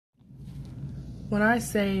When I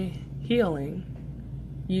say healing,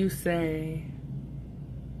 you say.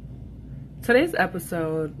 Today's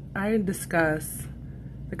episode, I discuss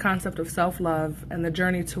the concept of self love and the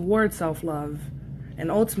journey toward self love,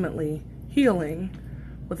 and ultimately healing,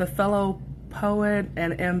 with a fellow poet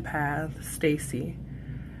and empath, Stacy.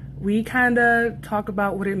 We kind of talk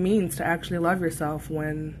about what it means to actually love yourself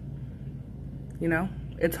when,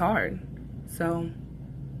 it's hard. So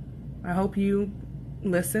I hope you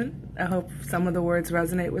listen. I hope some of the words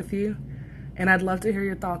resonate with you, and I'd love to hear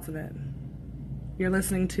your thoughts on it. You're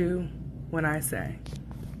listening to When I Say.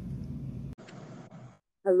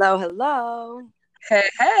 Hello, hello.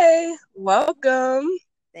 Hey, welcome.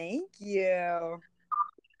 Thank you.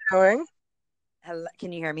 Going? Hello,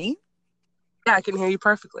 can you hear me? Yeah, I can hear you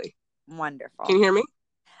perfectly. Wonderful. Can you hear me?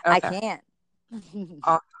 Okay. I can.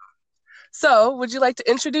 Awesome. So, would you like to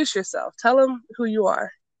introduce yourself? Tell them who you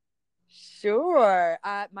are. Sure.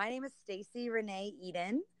 My name is Stacy Renee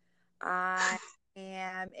Eden. I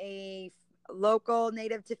am a local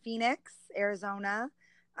native to Phoenix, Arizona.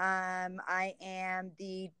 I am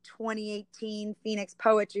the 2018 Phoenix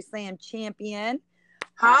Poetry Slam champion.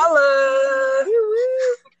 Holla!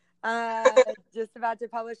 Just about to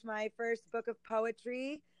publish my first book of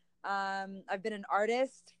poetry. I've been an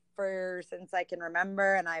artist since I can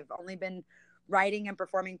remember, and I've only been writing and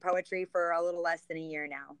performing poetry for a little less than a year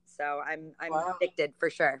now. So I'm wow. Addicted for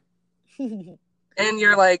sure. And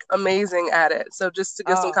you're like amazing at it. So just to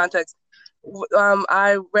give some context,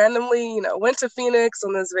 I randomly, went to Phoenix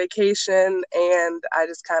on this vacation, and I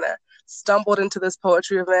just kind of stumbled into this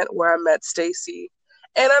poetry event where I met Stacy.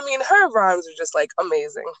 And I mean, her rhymes are just like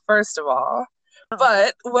amazing, first of all.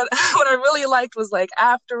 But what I really liked was like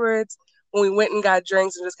afterwards, when we went and got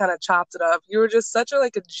drinks and just kind of chopped it up, you were just such a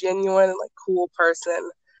genuine and cool person.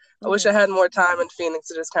 I wish I had more time in Phoenix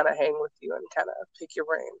to just kind of hang with you and kind of pick your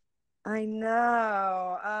brain. I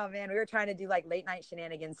know. Oh man, we were trying to do late night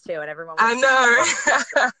shenanigans too, and everyone was I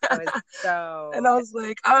know. And I was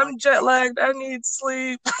like, I'm jet lagged. I need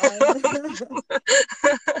sleep.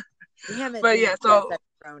 Damn it, but yeah, so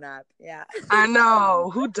grown up. Yeah. I know.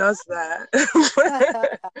 Who does that?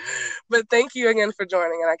 But thank you again for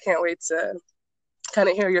joining, and I can't wait to kind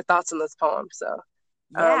of hear your thoughts on this poem. So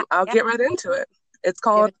I'll get right into it. It's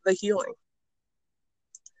called The Healing.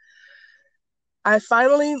 I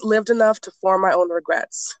finally lived enough to form my own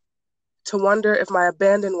regrets, to wonder if my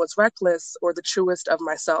abandon was reckless or the truest of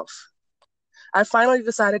myself. I finally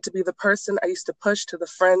decided to be the person I used to push to the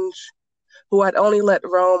fringe, who I'd only let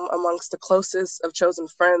roam amongst the closest of chosen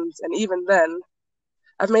friends, and even then,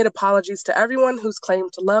 I've made apologies to everyone who's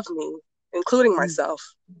claimed to love me, including myself,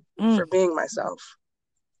 for being myself.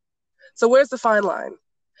 So where's the fine line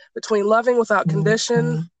between loving without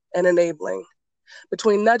condition and enabling?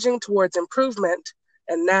 Between nudging towards improvement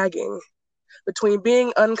and nagging, between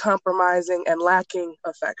being uncompromising and lacking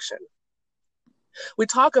affection. We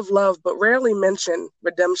talk of love, but rarely mention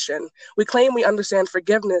redemption. We claim we understand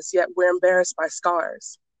forgiveness, yet we're embarrassed by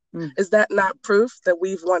scars. Is that not proof that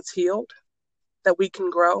we've once healed, that we can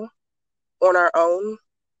grow on our own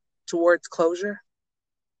towards closure?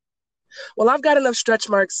 Well, I've got enough stretch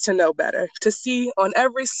marks to know better, to see on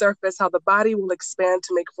every surface how the body will expand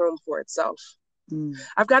to make room for itself.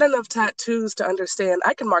 I've got enough tattoos to understand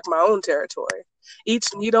I can mark my own territory. Each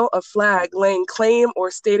needle a flag laying claim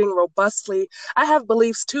or stating robustly, I have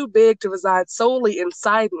beliefs too big to reside solely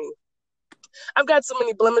inside me. I've got so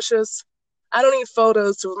many blemishes. I don't need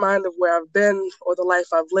photos to remind of where I've been or the life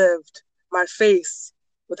I've lived. My face,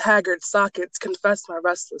 with haggard sockets, confess my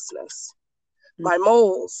restlessness. My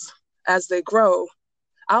moles, as they grow,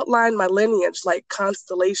 outline my lineage like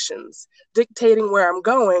constellations, dictating where I'm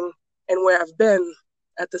going and where I've been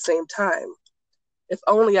at the same time. If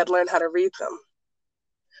only I'd learned how to read them.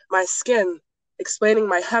 My skin, explaining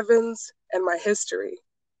my heavens and my history.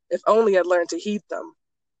 If only I'd learned to heed them.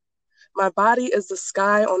 My body is the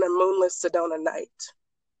sky on a moonless Sedona night.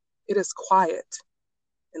 It is quiet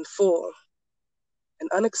and full and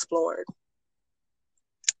unexplored.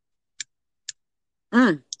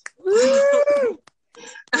 That's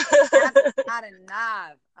not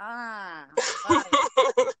enough. Thank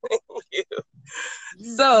you.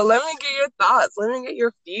 So let me get your thoughts. Let me get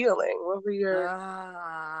your feeling. What were your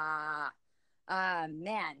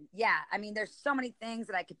man, yeah. I mean, there's so many things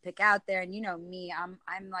that I could pick out there, and you know me, I'm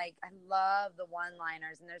like, I love the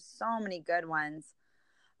one-liners, and there's so many good ones.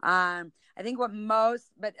 I think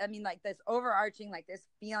but I mean, this overarching, this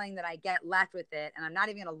feeling that I get left with it, and I'm not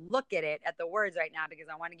even gonna look at the words right now because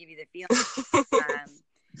I want to give you the feeling.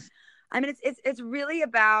 I mean, it's really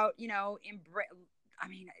about,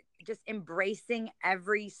 just embracing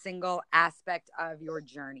every single aspect of your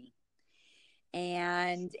journey.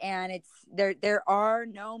 and it's there are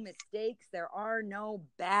no mistakes, there are no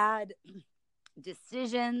bad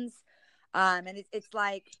decisions. And it's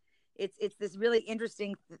like it's this really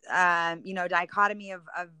interesting dichotomy of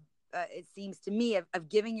it seems to me of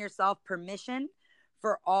giving yourself permission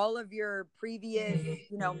for all of your previous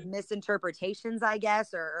misinterpretations, I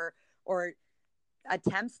guess, or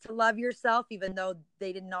attempts to love yourself, even though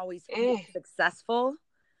they didn't always feel successful.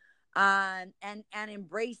 And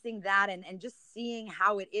embracing that, and just seeing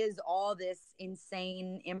how it is all this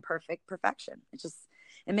insane, imperfect perfection.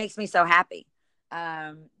 It makes me so happy.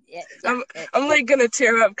 I'm like gonna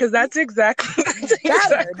tear up because that's exactly No,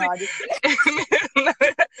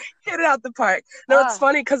 hit it out the park. No, it's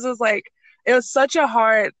funny because it was such a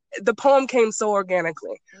hard. The poem came so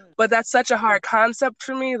organically, but that's such a hard concept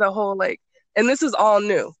for me. The whole and this is all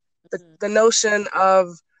new. The notion of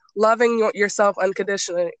loving yourself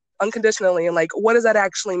unconditionally, and what does that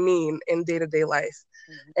actually mean in day-to-day life,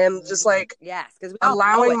 and just yes, because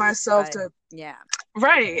allowing myself to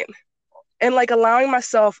right. And allowing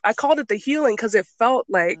myself, I called it the healing because it felt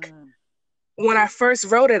like when I first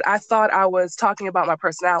wrote it, I thought I was talking about my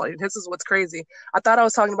personality. This is what's crazy. I thought I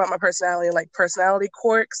was talking about my personality, personality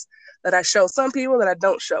quirks that I show some people that I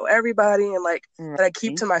don't show everybody, and that I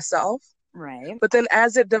keep to myself. Right. But then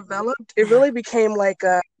as it developed, it really became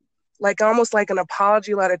almost like an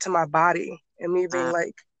apology letter to my body, and me being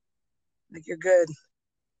you're good.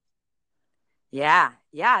 Yeah.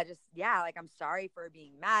 I'm sorry for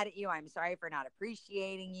being mad at you. I'm sorry for not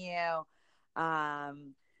appreciating you.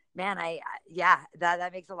 Man, that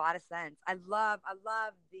makes a lot of sense. I love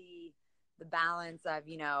the balance of,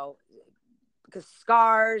 because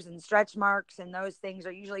scars and stretch marks and those things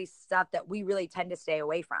are usually stuff that we really tend to stay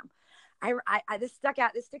away from. This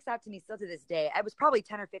sticks out to me still to this day. It was probably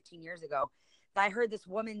 10 or 15 years ago that I heard this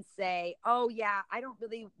woman say, "Oh yeah, I don't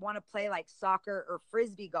really want to play soccer or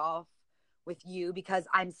frisbee golf with you because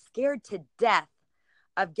I'm scared to death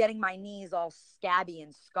of getting my knees all scabby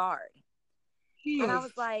and scarred." And I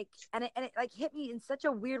was like, and it hit me in such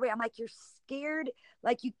a weird way. I'm like, you're scared,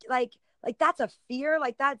 that's a fear,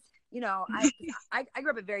 that's, I grew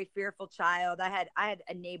up a very fearful child. I had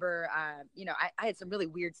a neighbor, I had some really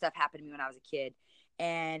weird stuff happen to me when I was a kid.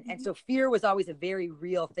 And so fear was always a very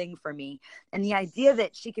real thing for me. And the idea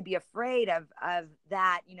that she could be afraid of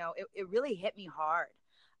that, it really hit me hard.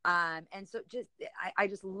 And so I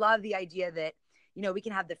just love the idea that, we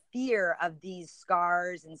can have the fear of these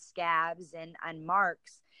scars and scabs and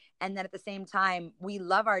marks. And then at the same time, we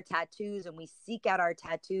love our tattoos and we seek out our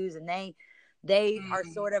tattoos, and they are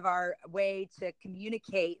sort of our way to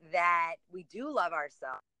communicate that we do love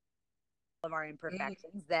ourselves, of our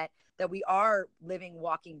imperfections, that we are living,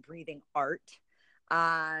 walking, breathing art.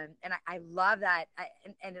 And I love that.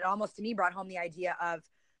 And it almost to me brought home the idea of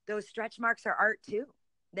those stretch marks are art too.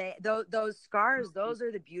 Those scars, those are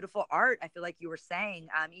the beautiful art. I feel like you were saying,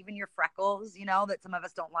 even your freckles, that some of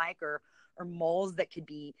us don't like, or moles that could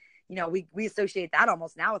be, we associate that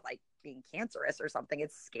almost now with being cancerous or something.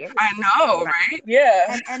 It's scary. I know, right?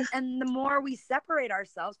 Yeah. And the more we separate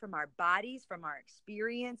ourselves from our bodies, from our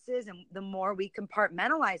experiences, and the more we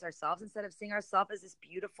compartmentalize ourselves instead of seeing ourselves as this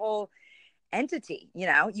beautiful entity, you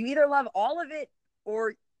either love all of it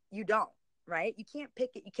or you don't. Right? You can't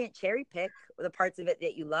pick it. You can't cherry pick the parts of it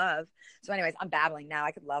that you love. So anyways, I'm babbling now.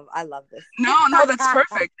 I love this. No, that's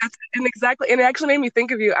perfect. And it actually made me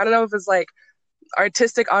think of you. I don't know if it's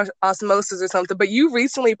artistic osmosis or something, but you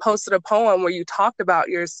recently posted a poem where you talked about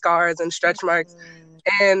your scars and stretch marks.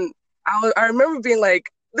 And I remember being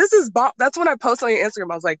like, this is Bob. That's when I posted on your Instagram.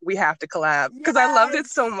 I was like, we have to collab because I loved it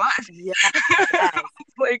so much. Yes.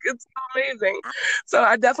 It's amazing. So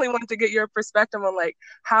I definitely wanted to get your perspective on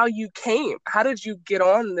how you came. How did you get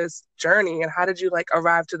on this journey, and how did you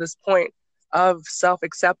arrive to this point of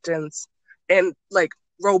self-acceptance and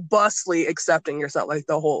robustly accepting yourself,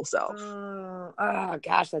 the whole self? Oh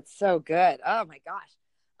gosh, that's so good. Oh my gosh.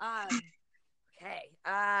 Okay.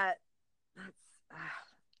 That's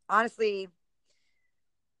honestly.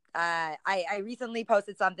 I recently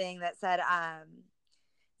posted something that said,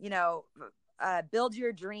 build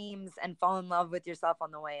your dreams and fall in love with yourself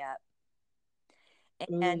on the way up.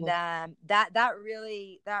 And that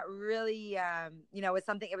really was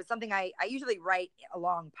something. It was something I usually write a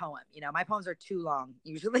long poem. My poems are too long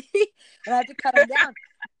usually, and I have to cut them down.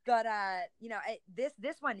 But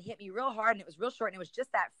this one hit me real hard, and it was real short, and it was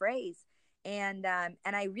just that phrase. And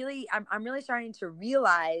I'm really starting to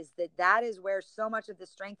realize that is where so much of the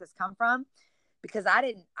strength has come from, because I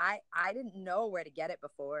didn't know where to get it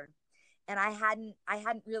before. And I hadn't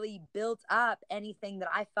really built up anything that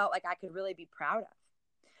I felt like I could really be proud of.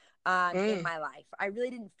 in my life. I really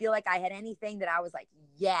didn't feel like I had anything that I was like,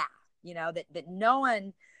 yeah, you know, that no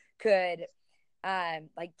one could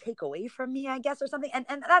like take away from me, I guess, or something. And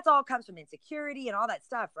that's all comes from insecurity and all that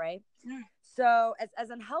stuff, right? Yeah. So as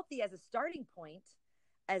unhealthy as a starting point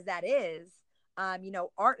as that is, you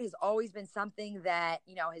know, art has always been something that,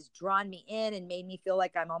 you know, has drawn me in and made me feel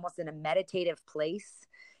like I'm almost in a meditative place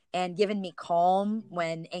and given me calm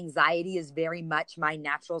when anxiety is very much my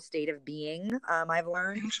natural state of being. I've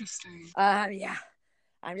learned. Interesting. Yeah.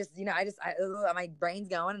 I'm just, you know, my brain's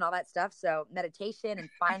going and all that stuff. So meditation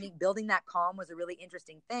and building that calm was a really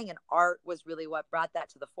interesting thing. And art was really what brought that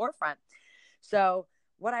to the forefront. So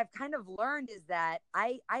what I've kind of learned is that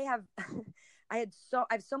I have, I have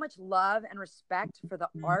so much love and respect for the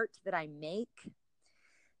art that I make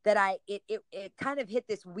that it kind of hit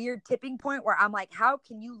this weird tipping point where I'm like, how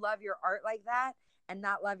can you love your art like that and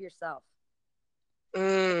not love yourself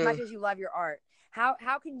as much as you love your art? How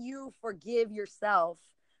can you forgive yourself,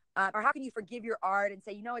 or how can you forgive your art and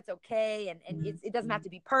say, you know, it's okay, and it doesn't have to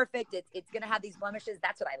be perfect. It's gonna have these blemishes.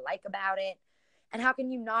 That's what I like about it. And how can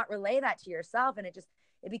you not relay that to yourself? And it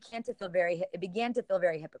began to feel very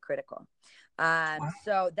hypocritical.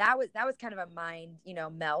 So that was kind of a mind, you know,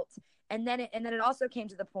 melt. And then it also came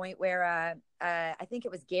to the point where I think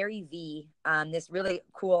it was Gary Vee, this really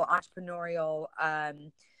cool entrepreneurial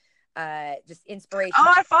just inspiration.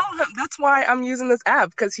 Oh, I follow him. That's why I'm using this app,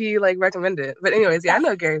 because he like recommended it. But anyways, yeah, I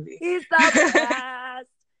know Gary Vee. He's the best. I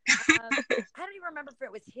don't even remember if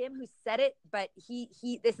it was him who said it, but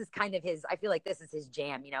he this is kind of his, I feel like this is his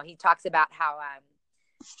jam. You know, he talks about how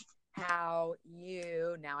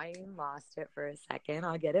now I lost it for a second.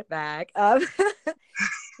 I'll get it back.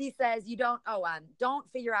 He says don't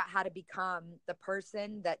figure out how to become the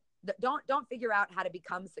person that don't figure out how to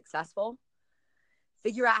become successful.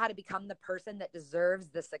 Figure out how to become the person that deserves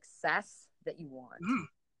the success that you want.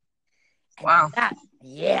 Wow.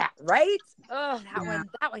 Yeah, right? Oh,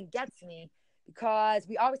 that one gets me, because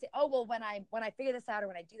we always say, oh, well, when I figure this out, or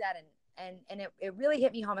when I do that, and it really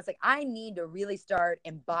hit me home. It's like, I need to really start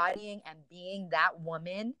embodying and being that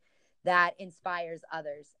woman that inspires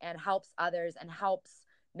others and helps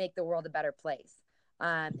make the world a better place.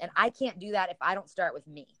 And I can't do that if I don't start with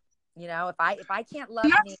me. You know, if I can't love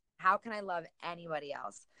me, how can I love anybody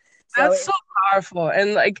else? That's so powerful.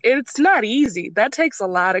 And like, it's not easy. That takes a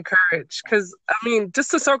lot of courage. Because I mean,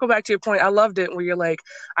 just to circle back to your point, I loved it where you're like,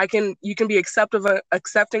 you can be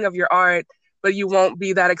accepting of your art, but you won't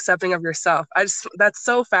be that accepting of yourself. That's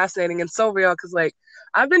so fascinating and so real. Because like,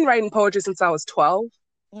 I've been writing poetry since I was 12.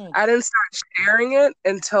 I didn't start sharing it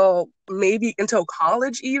until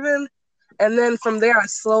college even. And then from there, I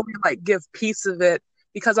slowly like give piece of it,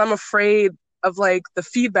 because I'm afraid of like the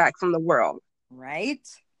feedback from the world. Right.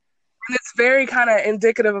 And it's very kind of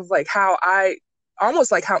indicative of like how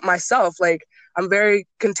myself, like I'm very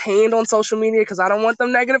contained on social media because I don't want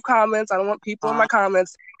them negative comments. I don't want people in my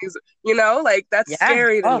comments, you know, like that's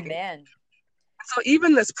scary to me. Man. So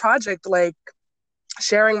even this project, like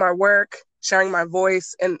sharing my work, sharing my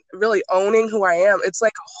voice, and really owning who I am, it's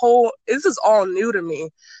like this is all new to me.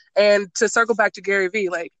 And to circle back to Gary Vee,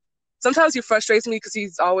 like sometimes he frustrates me because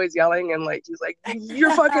he's always yelling and like he's like, you're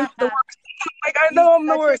fucking the worst. Like, I know I'm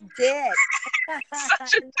the worst.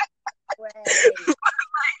 Such a dick.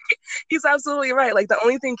 He's absolutely right. Like the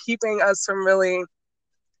only thing keeping us from really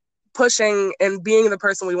pushing and being the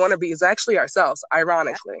person we want to be is actually ourselves,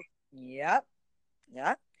 ironically. Yep.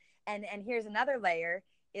 And here's another layer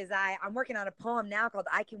is I'm working on a poem now called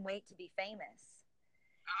I Can Wait to Be Famous.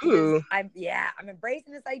 Ooh. I'm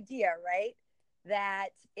embracing this idea, right? That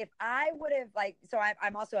if I would have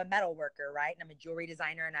I'm also a metal worker, right? And I'm a jewelry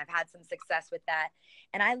designer, and I've had some success with that.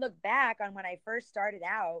 And I look back on when I first started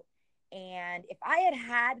out, and if I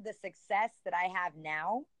had the success that I have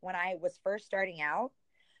now when I was first starting out,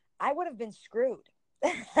 I would have been screwed.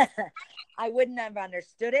 I wouldn't have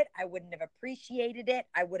understood it. I wouldn't have appreciated it.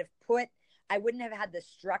 I wouldn't have had the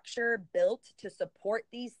structure built to support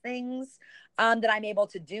these things that I'm able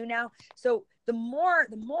to do now. So the more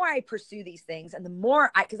I pursue these things, and the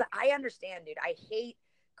more because I understand, dude, I hate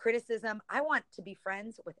criticism. I want to be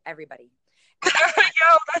friends with everybody. Yo,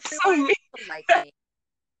 that's so mean. Like me.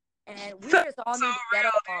 And we just all need to get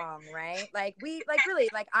along, right? Like really,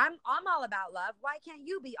 like I'm all about love. Why can't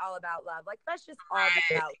you be all about love? Like let's just all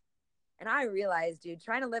be about love. And I realized, dude,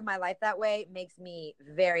 trying to live my life that way makes me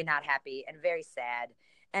very not happy and very sad.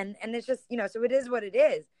 And it's just, you know, so it is what it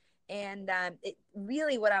is. And it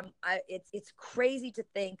really it's crazy to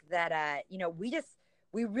think that, you know, we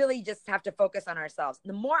really just have to focus on ourselves.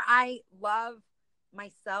 The more I love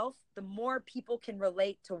myself, the more people can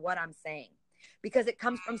relate to what I'm saying, because it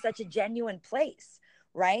comes from such a genuine place.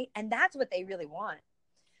 right? And that's what they really want.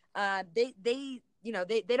 They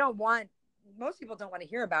don't want, most people don't want to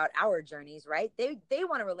hear about our journeys, right? They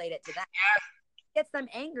want to relate it to them. It gets them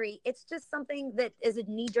angry. It's just something that is a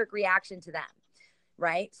knee-jerk reaction to them,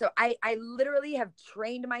 right? So I literally have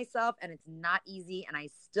trained myself, and it's not easy, and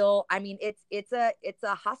it's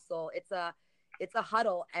a hustle. It's a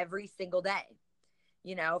huddle every single day,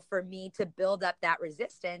 for me to build up that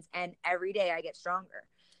resistance, and every day I get stronger.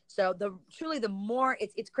 So the more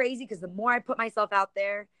it's crazy, because the more I put myself out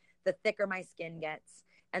there, the thicker my skin gets.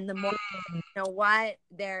 And the more, the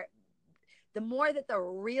more that the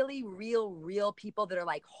really real people that are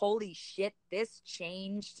like, holy shit, this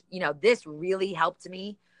changed, this really helped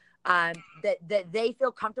me, that they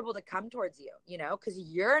feel comfortable to come towards you, because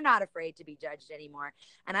you're not afraid to be judged anymore.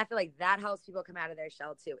 And I feel like that helps people come out of their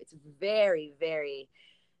shell too. It's very, very,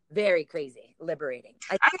 very crazy, liberating.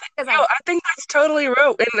 I think that's totally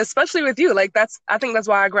real, and especially with you, like I think that's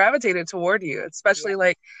why I gravitated toward you, especially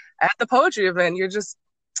like at the poetry event. You're just,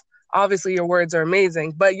 obviously your words are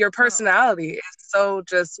amazing, but your personality is so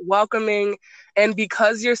just welcoming, and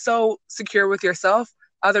because you're so secure with yourself,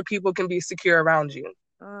 other people can be secure around you.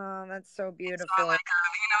 Oh, that's so beautiful.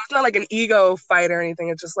 It's not like an ego fight or anything.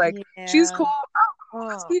 It's just like, she's cool.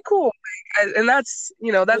 Let's be cool. And that's,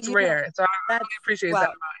 that's rare. So I really appreciate that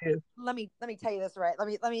about you. Let me tell you this, right? Let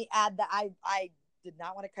me add that I did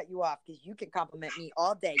not want to cut you off, because you can compliment me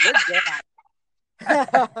all day. You're good at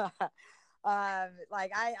it.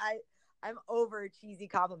 I'm over cheesy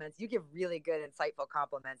compliments. You give really good, insightful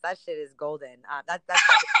compliments. That shit is golden. That's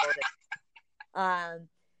golden.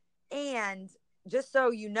 And just so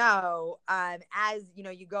you know, as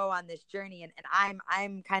you go on this journey, and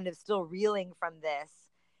I'm kind of still reeling from this,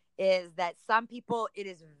 is that some people, it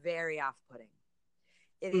is very off-putting.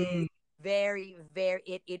 It is very, very,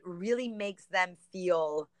 it really makes them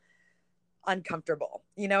feel uncomfortable.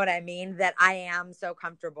 You know what I mean? That I am so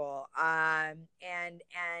comfortable. And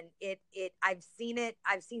I've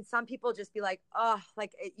seen some people just be like, oh,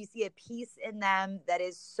 like you see a peace in them that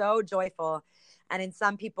is so joyful. And in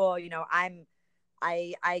some people,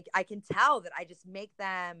 I can tell that I just make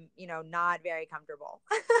them, not very comfortable.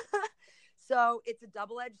 So it's a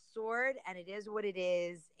double-edged sword, and it is what it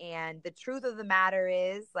is. And the truth of the matter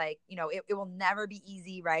is, like, it will never be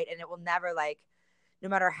easy, right? And it will never, like, no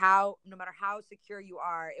matter how secure you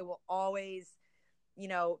are, it will always,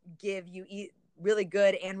 give you really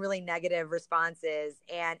good and really negative responses.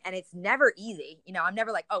 And it's never easy. I'm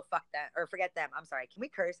never like, oh, fuck that, or forget them. I'm sorry. Can we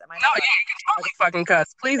curse? Am I not? No, you can totally fucking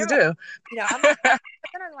cuss. Please do.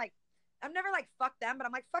 I'm never like, fuck them, but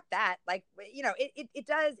I'm like, fuck that. Like,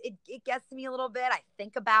 it gets to me a little bit. I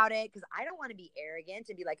think about it, because I don't want to be arrogant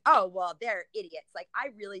and be like, oh, well, they're idiots. Like, I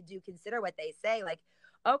really do consider what they say. Like,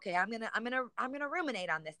 okay, I'm gonna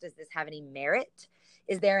ruminate on this. Does this have any merit?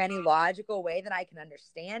 Is there any logical way that I can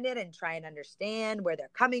understand it and try and understand where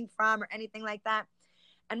they're coming from, or anything like that?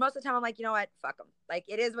 And most of the time I'm like, you know what? Fuck them. Like,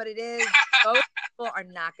 it is what it is. Most people are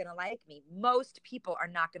not going to like me. Most people are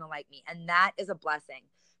not going to like me. And that is a blessing.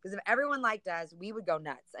 Because if everyone liked us, we would go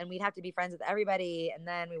nuts, and we'd have to be friends with everybody, and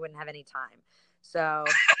then we wouldn't have any time. So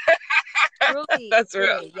truly, that's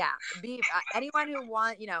real. Yeah. Anyone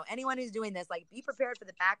who's doing this, like, be prepared for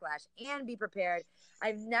the backlash, and be prepared.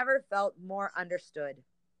 I've never felt more understood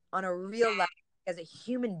on a real level as a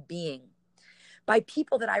human being by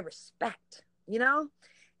people that I respect.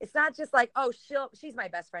 It's not just like, oh, she's my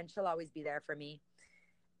best friend, she'll always be there for me.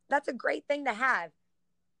 That's a great thing to have.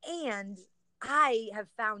 And I have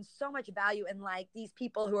found so much value in, like, these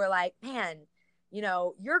people who are like, man,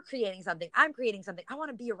 you're creating something, I'm creating something, I want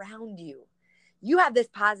to be around you. You have this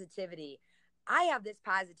positivity, I have this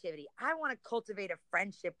positivity, I want to cultivate a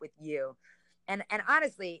friendship with you. And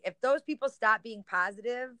honestly, if those people stop being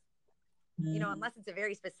positive, unless it's a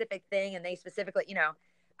very specific thing and they specifically,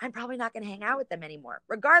 I'm probably not going to hang out with them anymore,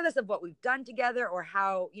 regardless of what we've done together or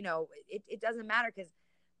how, it doesn't matter, because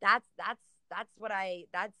that's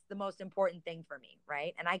the most important thing for me,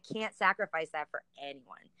 right? And I can't sacrifice that for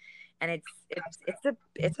anyone. And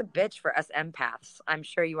it's a bitch for us empaths. I'm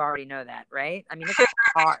sure you already know that, right? I mean, it's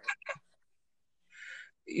hard.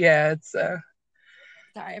 Yeah, it's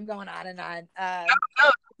Sorry, I'm going on and on. No,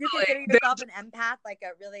 do you consider yourself an empath, like a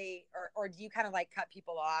really, or do you kind of like cut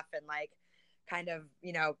people off and like kind of,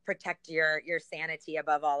 protect your sanity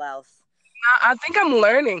above all else? I think I'm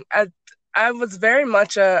learning. I was very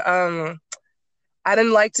much I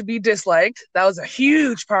didn't like to be disliked. That was a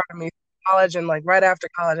huge part of me. College and like right after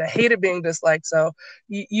college, I hated being disliked. So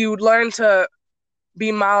you learn to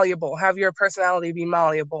be malleable, have your personality be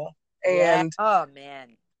malleable, and oh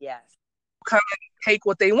man, yes, come and take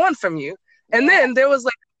what they want from you. And then there was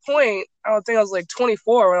like point, I don't think I was like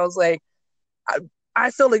 24 when I was like, I,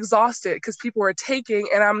 I feel exhausted because people are taking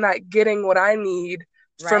and I'm not getting what I need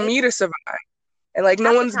for Right. me to survive. And like no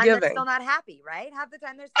Half the one's time they're giving. still not happy, right? Half the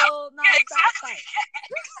time they're still not Exactly. satisfied.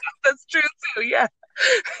 That's true too. Yeah,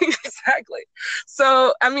 exactly.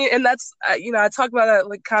 So, I mean, and that's, I talk about that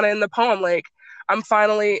like kind of in the poem. Like, I'm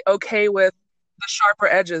finally okay with the sharper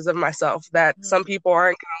edges of myself that some Mm. people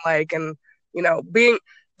aren't going to like. And, being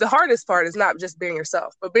the hardest part is not just being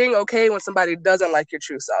yourself, but being okay when somebody doesn't like your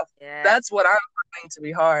true self. Yeah. That's what I'm finding to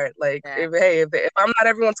be hard. Like, Yeah. if I'm not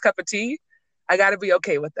everyone's cup of tea, I got to be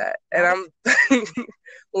okay with that. And Right. I'm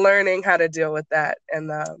learning how to deal with that. And,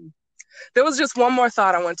 there was just one more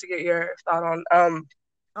thought I wanted to get your thought on.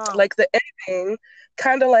 Oh. Like the ending,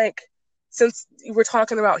 kind of like, since we're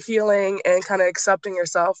talking about healing and kind of accepting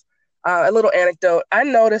yourself, a little anecdote. I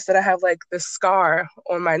noticed that I have like this scar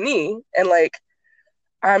on my knee, and like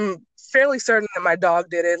I'm fairly certain that my dog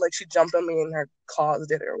did it. Like she jumped on me and her claws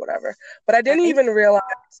did it or whatever. But I didn't Right. even realize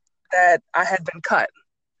that I had been cut.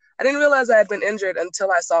 I didn't realize I had been injured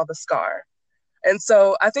until I saw the scar. And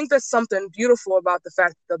so I think there's something beautiful about the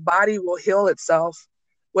fact that the body will heal itself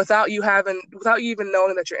without you even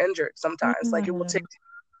knowing that you're injured sometimes. Like it will take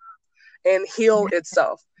Mm. and heal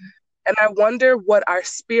itself. And I wonder what our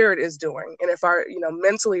spirit is doing. And if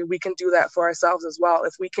mentally we can do that for ourselves as well.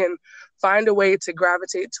 If we can find a way to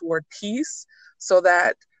gravitate toward peace so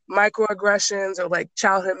that microaggressions or like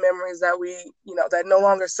childhood memories that that no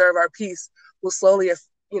longer serve our peace will slowly,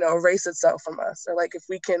 erase itself from us. Or like if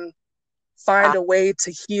we can find a way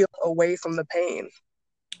to heal away from the pain.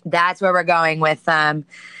 That's where we're going with that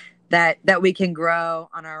we can grow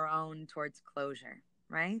on our own towards closure,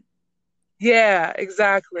 right? Yeah,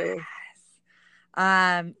 exactly.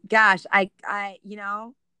 Gosh, I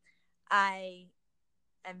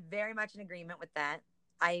am very much in agreement with that.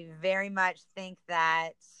 I very much think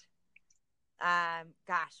that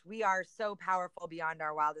gosh, we are so powerful beyond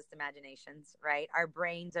our wildest imaginations, right? Our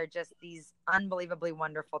brains are just these unbelievably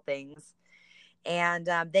wonderful things, and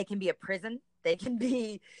they can be a prison. They can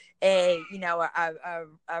be a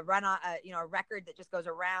run on a record that just goes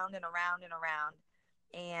around and around and around.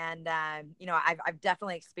 And I've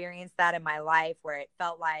definitely experienced that in my life where it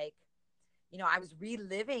felt like I was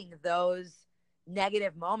reliving those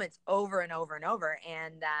negative moments over and over and over.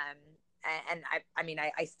 And I mean,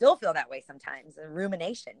 I still feel that way sometimes, a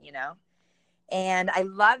rumination, and I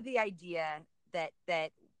love the idea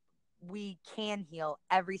that we can heal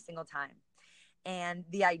every single time. And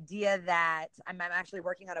the idea that I'm actually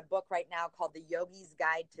working on a book right now called The Yogi's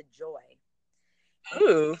Guide to Joy.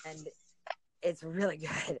 Ooh. And it's really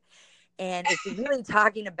good. And it's really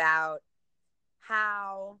talking about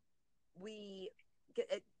how we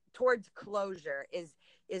get towards closure is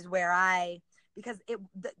where because a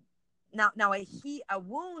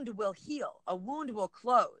wound will heal, a wound will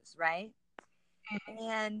close, right?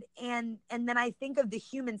 And then I think of the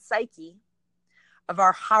human psyche, of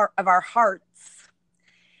our hearts,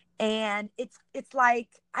 and it's like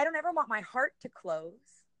I don't ever want my heart to close,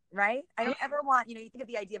 right? I don't ever want, you think of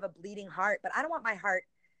the idea of a bleeding heart, but I don't want my heart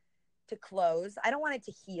to close. I don't want it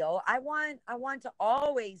to heal. I want to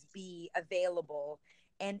always be available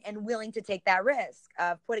and willing to take that risk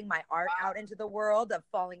of putting my art out into the world, of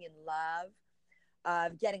falling in love,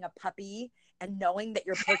 of getting a puppy and knowing that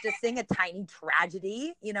you're purchasing a tiny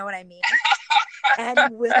tragedy, you know what I mean?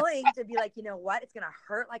 And willing to be like, you know what, it's gonna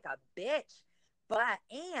hurt like a bitch, but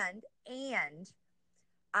and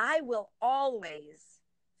I will always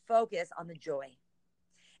focus on the joy.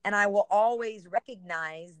 And I will always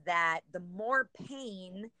recognize that the more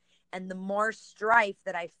pain and the more strife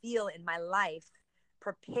that I feel in my life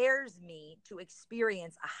prepares me to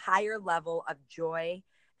experience a higher level of joy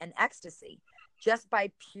and ecstasy just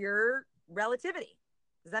by pure relativity.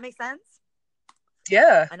 Does that make sense?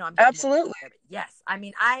 Yeah, I know I'm absolutely. there, yes. I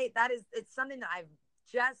mean, it's something that I've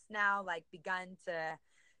just now like begun to,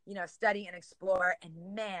 study and explore.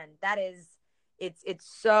 And man, it's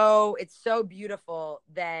so beautiful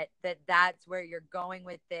that's where you're going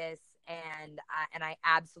with this. And I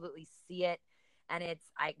absolutely see it. And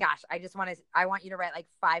I want you to write like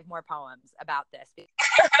 5 more poems about this.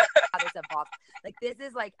 How this evolves. Like this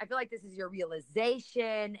is like, I feel like this is your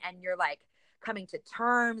realization and you're like coming to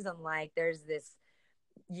terms, and like, there's this,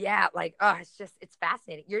 like, oh, it's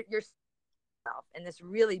fascinating. You're yourself in this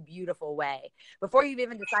really beautiful way before you've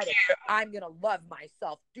even decided I'm gonna love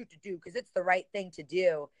myself because it's the right thing to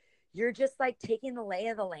do. You're just like taking the lay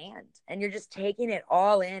of the land and you're just taking it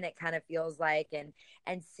all in. It kind of feels like, and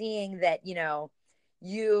seeing that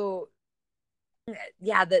the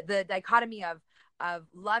dichotomy of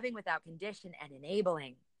loving without condition and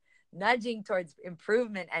enabling nudging towards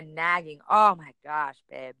improvement and nagging. Oh my gosh,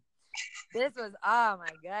 babe. This was, oh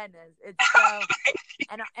my goodness. It's so,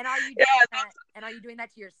 and are you doing that? And are you doing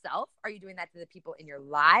that to yourself? Are you doing that to the people in your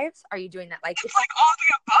lives? Are you doing that like it's like all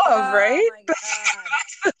the above, right?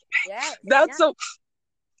 So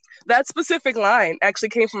that specific line actually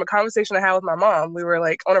came from a conversation I had with my mom. We were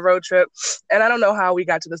like on a road trip, and I don't know how we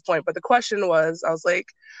got to this point, but the question was, I was like,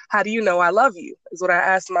 how do you know I love you? Is what I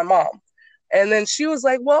asked my mom. And then she was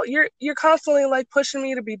like, well, you're constantly like pushing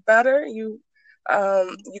me to be better. You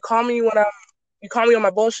call me you call me on my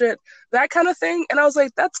bullshit, that kind of thing. And I was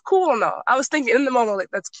like, that's cool and all. I was thinking in the moment, like,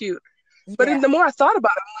 that's cute. But the more I thought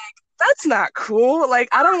about it, I'm like, that's not cool. Like,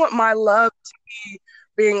 I don't want my love to be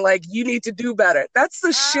being like, you need to do better. That's the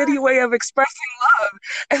shitty way of expressing love.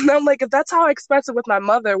 And I'm like, if that's how I express it with my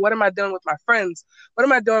mother, what am I doing with my friends? What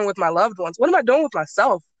am I doing with my loved ones? What am I doing with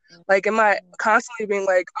myself? Like, am I constantly being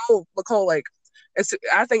like, oh, Nicole, like,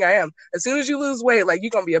 I think I am. As soon as you lose weight, like, you're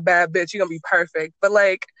going to be a bad bitch. You're going to be perfect. But,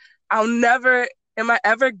 like, am I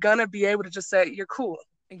ever going to be able to just say, you're cool.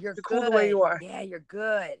 You're cool the way you are. Yeah, you're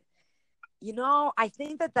good. You know, I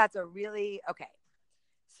think that's a really, okay.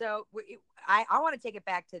 So I want to take it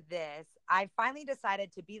back to this. I finally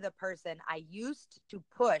decided to be the person I used to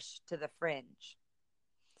push to the fringe.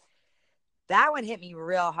 That one hit me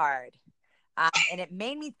real hard. And it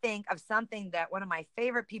made me think of something that one of my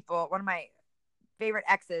favorite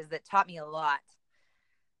exes that taught me a lot,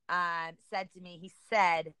 said to me. He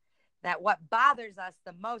said that what bothers us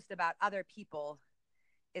the most about other people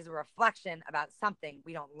is a reflection about something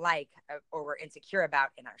we don't like or we're insecure about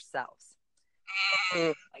in ourselves.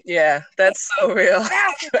 Yeah, that's so real.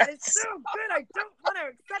 That is so good. I don't want to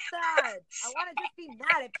accept that. I want to just be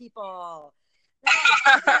mad at people.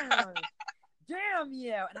 Damn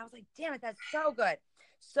you. And I was like, damn it, that's so good.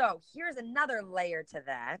 So here's another layer to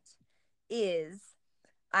that is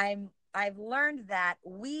I've learned that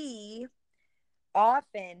we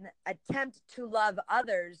often attempt to love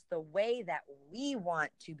others the way that we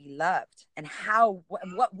want to be loved and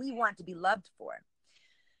what we want to be loved for.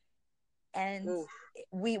 And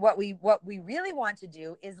what we really want to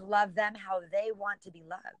do is love them how they want to be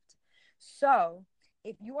loved. So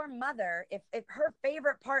if your mother, if her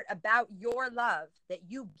favorite part about your love that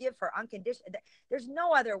you give her unconditional, there's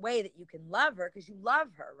no other way that you can love her because you love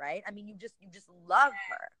her, right? I mean, you just love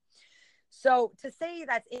her. So to say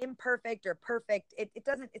that's imperfect or perfect,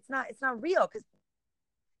 it's not real because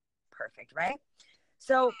perfect, right?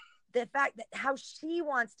 So the fact that how she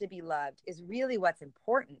wants to be loved is really what's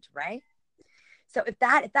important, right? So if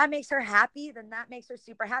that makes her happy, then that makes her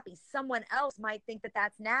super happy. Someone else might think that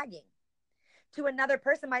that's nagging. To another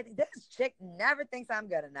person might think, this chick never thinks I'm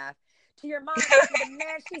good enough. To your mom,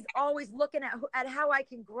 man, she's always looking at how I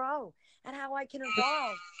can grow and how I can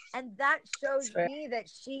evolve. And that shows me that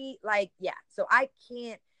she so I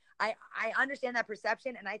understand that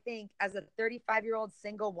perception. And I think as a 35-year-old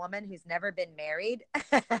single woman who's never been married,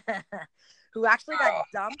 who actually got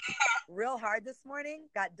dumped real hard this morning,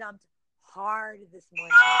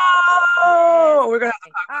 Oh, we're going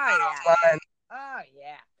to Oh,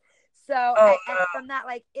 yeah. So and from that,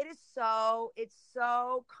 like, it's so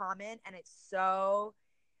common and it's so,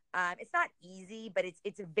 it's not easy, but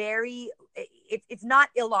it's not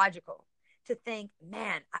illogical to think,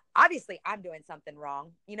 man, obviously I'm doing something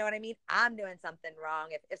wrong. You know what I mean? I'm doing something wrong.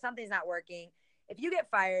 If something's not working, if you got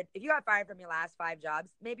fired from your last 5 jobs,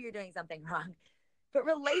 maybe you're doing something wrong. But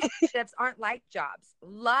relationships aren't like jobs.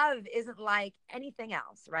 Love isn't like anything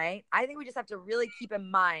else, right? I think we just have to really keep in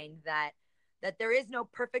mind that there is no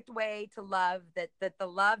perfect way to love, that the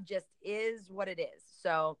love just is what it is.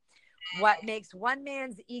 So what makes one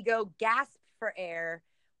man's ego gasp for air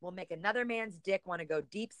will make another man's dick want to go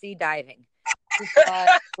deep sea diving.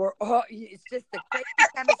 It's just the crazy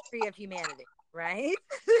chemistry of humanity, right?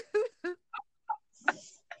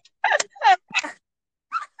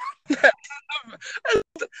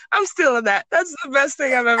 I'm stealing that. That's the best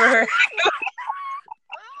thing I've ever heard.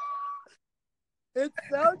 It's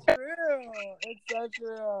so true. It's so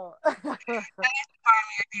true. A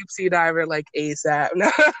deep sea diver like ASAP.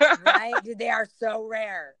 Right? They are so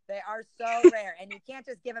rare. And you can't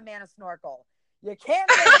just give a man a snorkel. You can't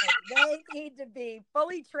do it. They need to be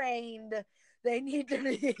fully trained. They need to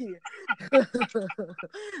be. Thank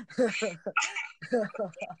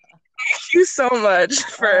you so much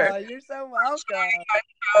for. You're so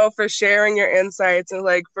welcome. For sharing your insights and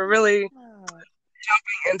like for really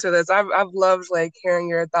jumping into this. I've loved like hearing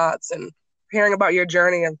your thoughts and hearing about your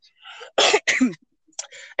journey and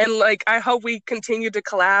and like I hope we continue to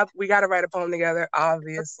collab. We got to write a poem together,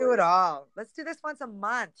 obviously. Let's do it all. Let's do this once a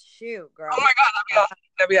month. Shoot, girl. Oh my god,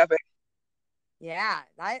 that'd be epic. Yeah,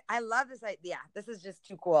 I love this idea. This is just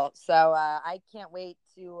too cool. So I can't wait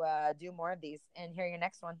to do more of these and hear your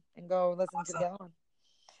next one and go listen to the other one.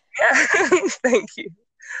 Yeah. Thank you.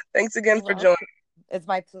 Thanks again for joining. It's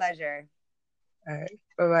my pleasure. All right.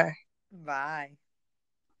 Bye-bye. Bye.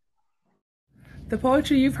 The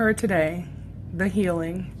poetry you've heard today, The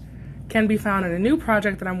Healing, can be found in a new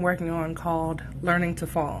project that I'm working on called Learning to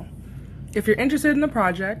Fall. If you're interested in the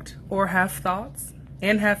project or have thoughts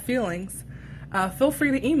and have feelings, feel free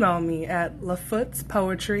to email me at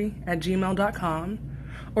lafootespoetry@gmail.com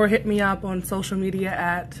or hit me up on social media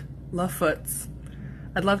at lafoots.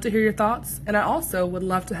 I'd love to hear your thoughts, and I also would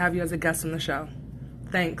love to have you as a guest on the show.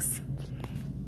 Thanks.